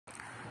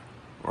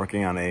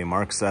Working on a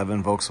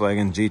Mk7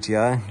 Volkswagen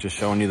GTI, just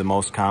showing you the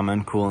most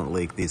common coolant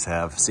leak these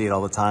have. See it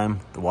all the time,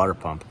 the water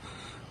pump.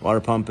 Water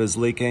pump is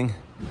leaking.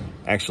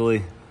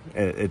 Actually,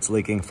 it's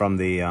leaking from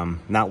the,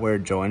 not where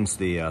it joins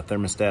the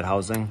thermostat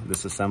housing,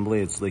 this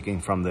assembly. It's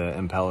leaking from the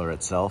impeller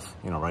itself,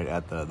 you know, right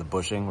at the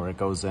bushing where it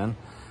goes in,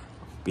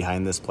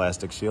 behind this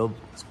plastic shield.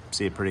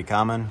 See it pretty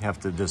common. You have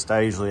to just,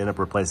 I usually end up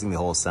replacing the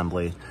whole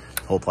assembly,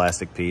 whole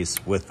plastic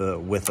piece with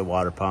the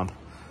water pump.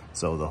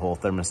 So the whole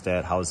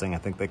thermostat housing, I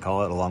think they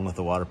call it, along with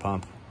the water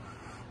pump.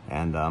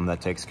 And that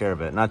takes care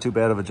of it. Not too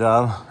bad of a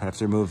job. I have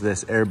to remove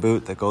this air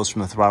boot that goes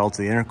from the throttle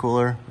to the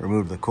intercooler,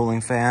 remove the cooling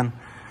fan,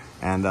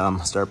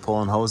 and start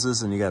pulling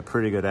hoses, and you got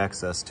pretty good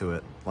access to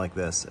it like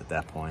this at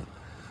that point.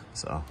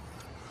 So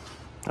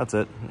that's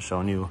it. Just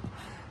showing you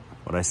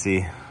what I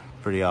see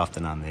pretty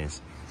often on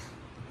these.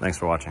 Thanks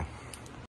for watching.